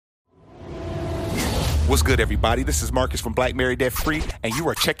What's good, everybody? This is Marcus from Black Married Debt Free, and you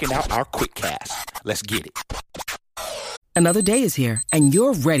are checking out our quick cast. Let's get it. Another day is here, and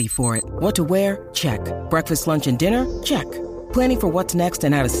you're ready for it. What to wear? Check. Breakfast, lunch, and dinner? Check. Planning for what's next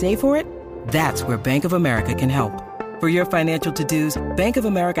and how to save for it? That's where Bank of America can help. For your financial to-dos, Bank of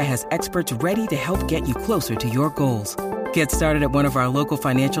America has experts ready to help get you closer to your goals. Get started at one of our local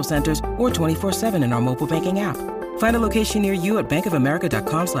financial centers or 24/7 in our mobile banking app. Find a location near you at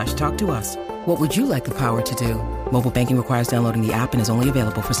bankofamerica.com/talktous. What would you like the power to do? Mobile banking requires downloading the app and is only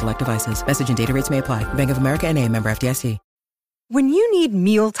available for select devices. Message and data rates may apply. Bank of America N.A., member FDIC. When you need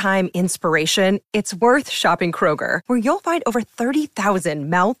mealtime inspiration, it's worth shopping Kroger, where you'll find over 30,000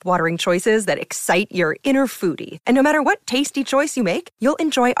 mouth-watering choices that excite your inner foodie. And no matter what tasty choice you make, you'll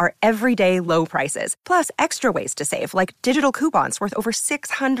enjoy our everyday low prices, plus extra ways to save, like digital coupons worth over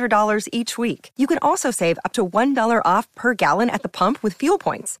 $600 each week. You can also save up to $1 off per gallon at the pump with fuel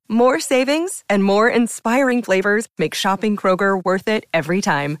points. More savings and more inspiring flavors make shopping Kroger worth it every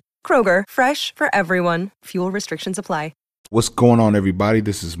time. Kroger, fresh for everyone. Fuel restrictions apply. What's going on, everybody?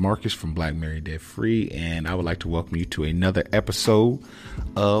 This is Marcus from Black Married Debt Free, and I would like to welcome you to another episode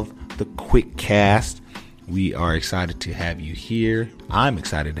of the Quick Cast. We are excited to have you here. I'm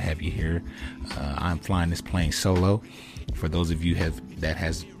excited to have you here. I'm flying this plane solo. For those of you that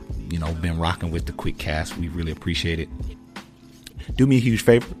has been rocking with the Quick Cast, we really appreciate it. Do me a huge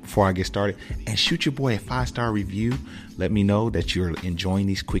favor before I get started and shoot your boy a 5-star review. Let me know that you're enjoying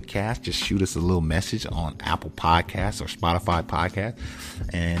these quick casts. Just shoot us a little message on Apple Podcasts or Spotify Podcasts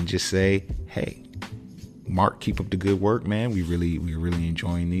and just say, hey, Mark, keep up the good work, man. We're really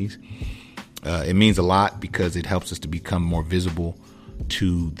enjoying these. It means a lot because it helps us to become more visible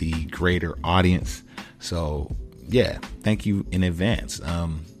to the greater audience. So yeah, thank you in advance. I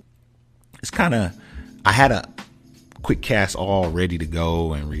had a quick cast all ready to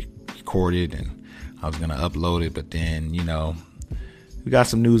go and recorded, and I was going to upload it, but then, we got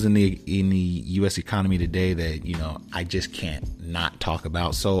some news in the U.S. economy today that, I just can't not talk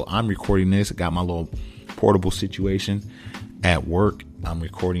about. So I'm recording this. I got my little portable situation at work. I'm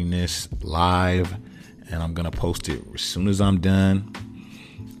recording this live, and I'm going to post it as soon as I'm done.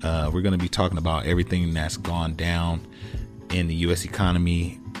 We're going to be talking about everything that's gone down in the U.S.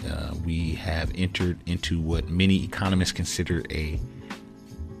 economy. We have entered into what many economists consider a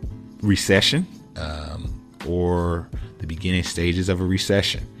recession, or the beginning stages of a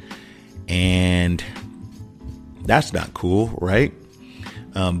recession. And that's not cool, right?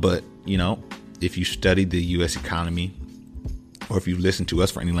 But, if you studied the U.S. economy, or if you've listened to us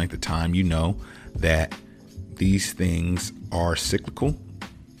for any length of time, you know that these things are cyclical,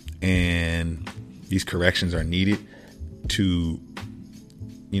 and these corrections are needed to,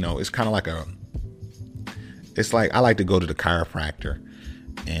 it's kind of like I like to go to the chiropractor,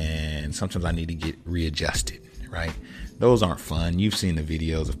 and sometimes I need to get readjusted, right? Those aren't fun. You've seen the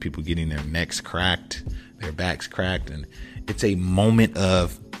videos of people getting their necks cracked, their backs cracked, and it's a moment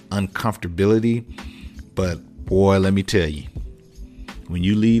of uncomfortability. But boy, let me tell you, when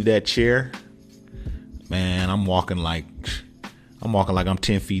you leave that chair, man, I'm walking like I'm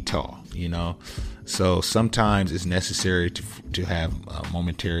 10 feet tall, So sometimes it's necessary to have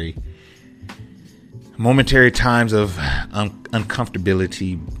momentary times of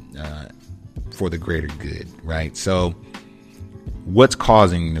uncomfortability for the greater good, right? So what's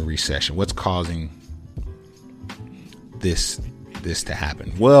causing the recession? What's causing this to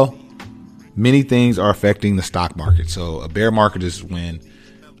happen? Well, many things are affecting the stock market. So a bear market is when,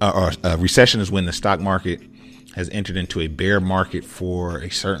 or a recession is when the stock market has entered into a bear market for a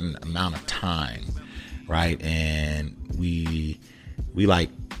certain amount of time, right? And we like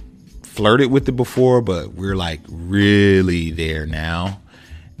flirted with it before, but we're like really there now.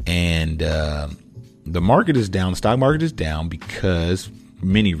 And the market is down. The stock market is down because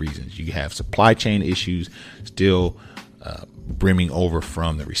many reasons. You have supply chain issues still brimming over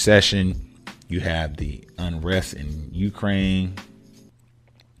from the recession. You have the unrest in Ukraine,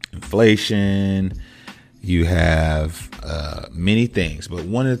 inflation. You have many things. But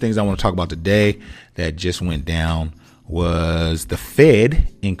one of the things I want to talk about today that just went down was the Fed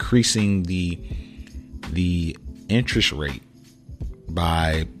increasing the interest rate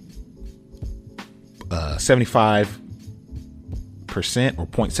by 75% or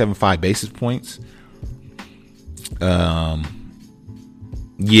 0.75 basis points.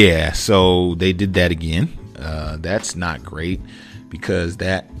 So they did that again. That's not great because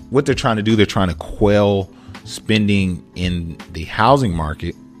what they're trying to do, they're trying to quell spending in the housing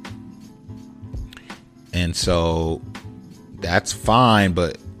market. And so that's fine,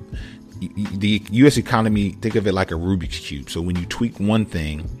 but the U.S. economy, think of it like a Rubik's Cube. So when you tweak one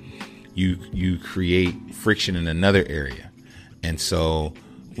thing, you create friction in another area. And so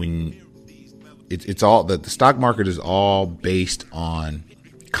when it's all the stock market is all based on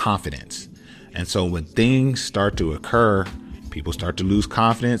confidence. And so when things start to occur, people start to lose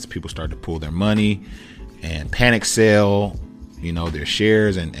confidence, people start to pull their money and panic sell, their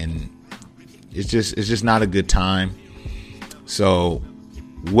shares, and it's just not a good time. So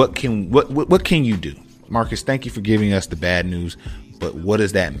what can you do? Marcus, thank you for giving us the bad news, but what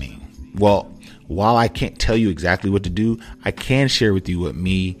does that mean? Well, while I can't tell you exactly what to do, I can share with you what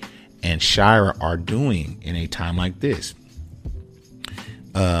me and Shira are doing in a time like this.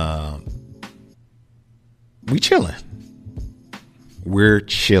 We're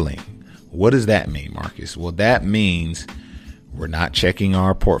chilling. What does that mean, Marcus? Well, that means we're not checking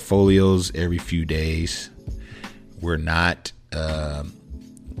our portfolios every few days. We're not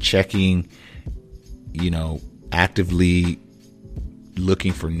checking, actively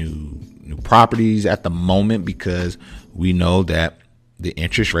looking for new properties at the moment, because we know that the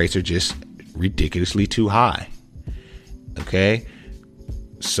interest rates are just ridiculously too high. Okay.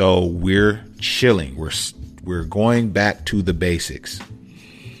 So we're chilling. We're going back to the basics.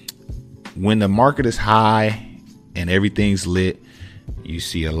 When the market is high and everything's lit, you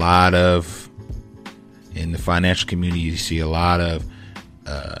see a lot of, in the financial community, you see a lot of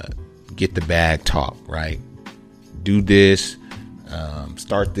get the bag talk, right? Do this,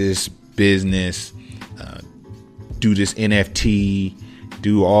 start this business, do this NFT,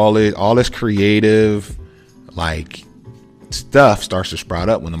 do all this creative stuff starts to sprout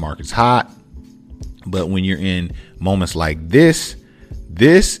up when the market's hot. But when you're in moments like this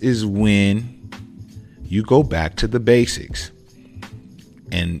is when you go back to the basics.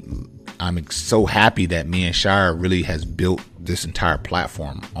 And I'm so happy that me and Shira really has built this entire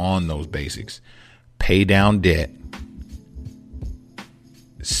platform on those basics. Pay down debt,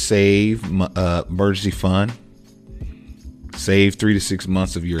 save emergency fund, save 3 to 6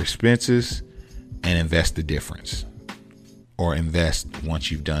 months of your expenses, and invest the difference, or invest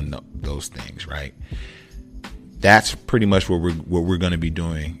once you've done those things, right? That's pretty much what we're going to be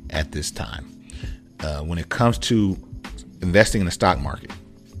doing at this time. When it comes to investing in the stock market,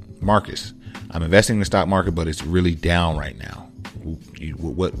 Marcus, I'm investing in the stock market, but it's really down right now.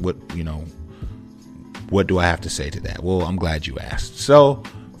 What do I have to say to that? Well, I'm glad you asked. So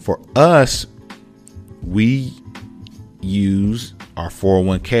for us, we use our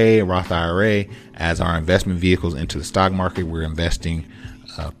 401k, Roth IRA as our investment vehicles into the stock market. We're investing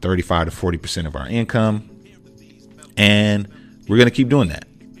 35 to 40% of our income, and we're going to keep doing that.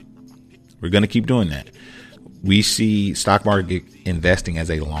 We see stock market investing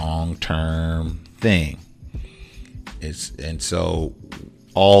as a long-term thing. And so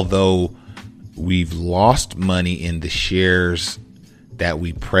although we've lost money in the shares that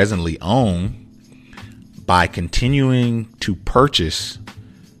we presently own, by continuing to purchase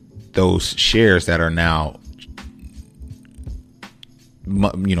those shares that are now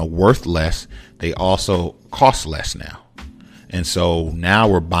worth less, they also cost less now. And so now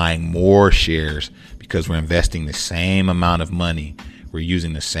we're buying more shares because we're investing the same amount of money. We're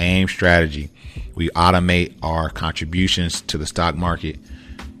using the same strategy. We automate our contributions to the stock market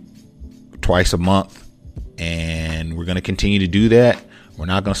twice a month, and we're going to continue to do that. We're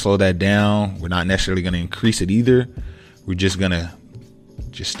not going to slow that down. We're not necessarily going to increase it either. We're just going to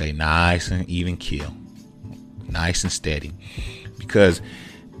stay nice and even keel, nice and steady, because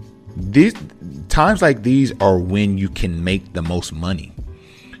these times like these are when you can make the most money.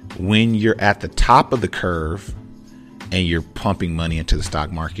 When you're at the top of the curve and you're pumping money into the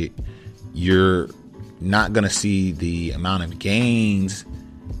stock market, you're not going to see the amount of gains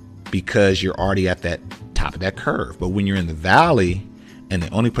because you're already at that top of that curve. But when you're in the valley and the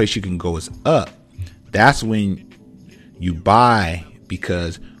only place you can go is up, that's when you buy,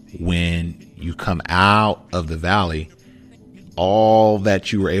 because when you come out of the valley, all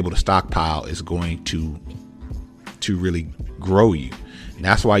that you were able to stockpile is going to really grow you. And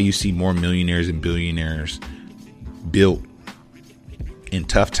that's why you see more millionaires and billionaires built in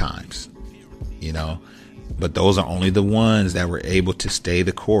tough times, but those are only the ones that were able to stay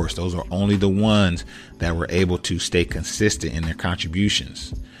the course. Those are only the ones that were able to stay consistent in their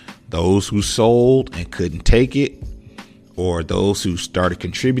contributions. Those who sold and couldn't take it, or those who started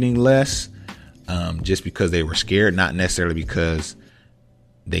contributing less just because they were scared, not necessarily because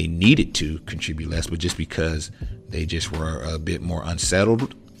they needed to contribute less, but just because they just were a bit more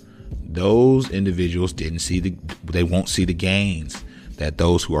unsettled. Those individuals they won't see the gains that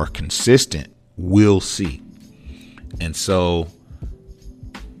those who are consistent will see. And so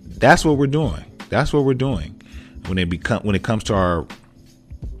that's what we're doing. When it comes to our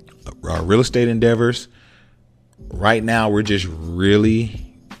real estate endeavors. Right now, we're just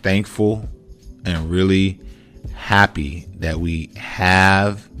really thankful and really happy that we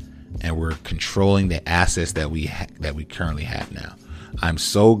have and we're controlling the assets that we currently have now. I'm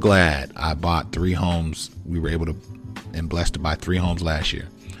so glad I bought 3 homes. We were able to and blessed to buy 3 homes last year.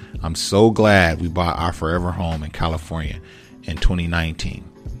 I'm so glad we bought our forever home in California in 2019.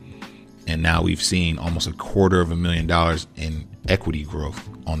 And now we've seen almost $250,000 in equity growth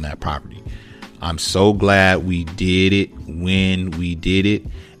on that property. I'm so glad we did it when we did it.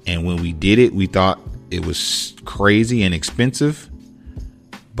 And when we did it, we thought it was crazy and expensive,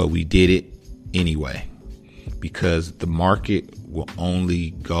 but we did it anyway, because the market will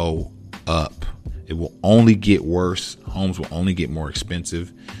only go up. It will only get worse. Homes will only get more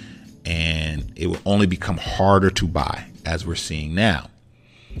expensive, and it will only become harder to buy, as we're seeing now.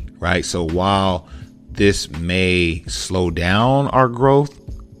 Right? So while this may slow down our growth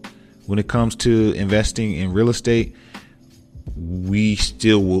when it comes to investing in real estate, we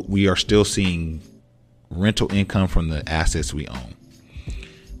are still seeing rental income from the assets we own.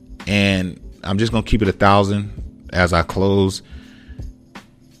 And I'm just going to keep it 1,000 as I close.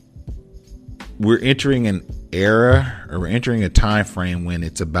 We're entering an era, or we're entering a time frame when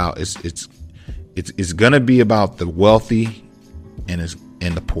it's going to be about the wealthy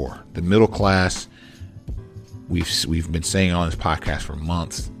and the poor. The middle class, we've been saying on this podcast for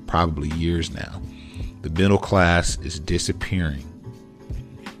months, probably years now. The middle class is disappearing.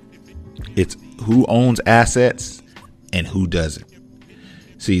 It's who owns assets and who doesn't.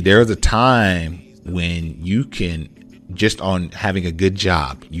 See, there's a time when you can, just on having a good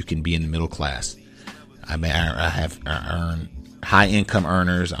job, you can be in the middle class. I mean, I earn high income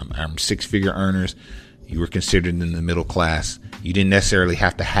earners. I'm 6-figure earners. You were considered in the middle class. You didn't necessarily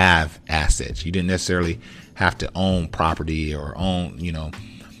have to have assets. You didn't necessarily have to own property or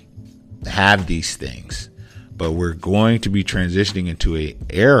have these things. But we're going to be transitioning into an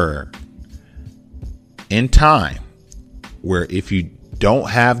era in time where if you don't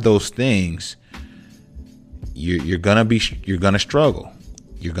have those things, you're gonna struggle.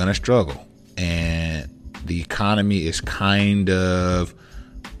 You're gonna struggle, and the economy is kind of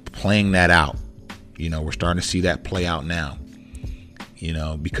playing that out. We're starting to see that play out now.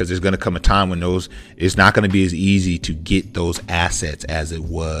 Because there's going to come a time when it's not going to be as easy to get those assets as it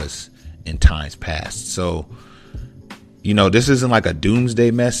was in times past. So, this isn't like a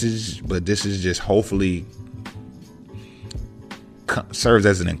doomsday message, but this is just hopefully serves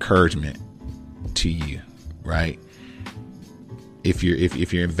as an encouragement to you, right? If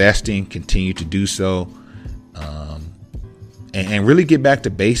you're investing, continue to do so, and really get back to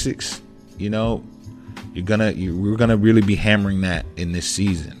basics. We're gonna really be hammering that in this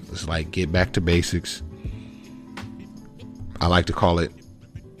season. It's like, get back to basics. I like to call it,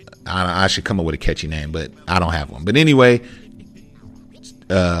 I should come up with a catchy name, but I don't have one. But anyway,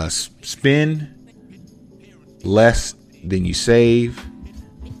 spend less than you save,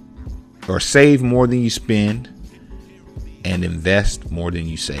 or save more than you spend, and invest more than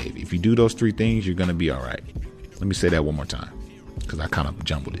you save. If you do those 3 things, you're going to be all right. Let me say that one more time, because I kind of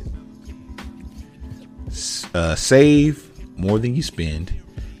jumbled it. Save more than you spend,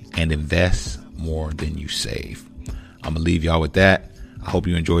 and invest more than you save. I'm going to leave y'all with that. I hope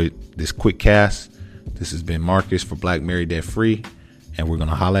you enjoyed this quick cast. This has been Marcus for Black Married Debt Free, and we're going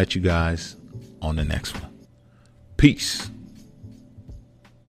to holler at you guys on the next one. Peace.